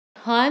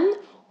Hun,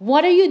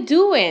 what are you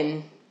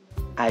doing?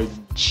 I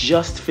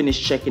just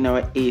finished checking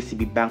our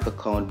ACB bank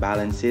account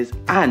balances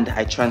and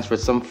I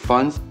transferred some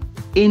funds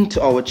into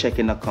our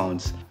checking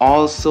accounts.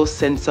 Also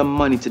sent some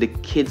money to the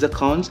kids'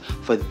 accounts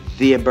for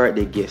their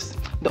birthday gifts.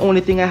 The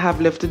only thing I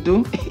have left to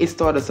do is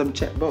to order some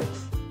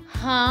checkbooks.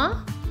 Huh?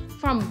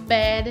 From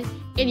bed,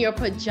 in your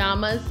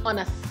pajamas, on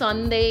a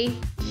Sunday?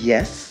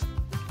 Yes,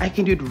 I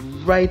can do it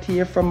right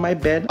here from my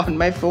bed on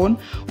my phone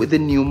with the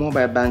new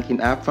mobile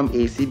banking app from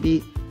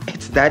ACB.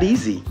 It's that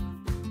easy.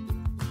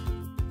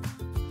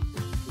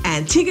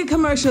 Antigua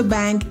Commercial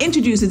Bank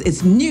introduces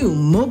its new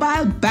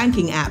mobile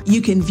banking app.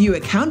 You can view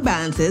account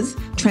balances,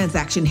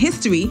 transaction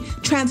history,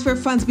 transfer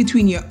funds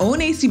between your own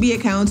ACB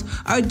accounts,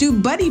 or do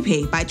buddy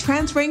pay by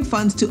transferring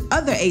funds to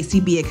other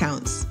ACB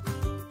accounts.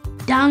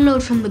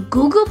 Download from the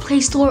Google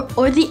Play Store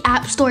or the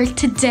App Store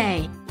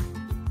today.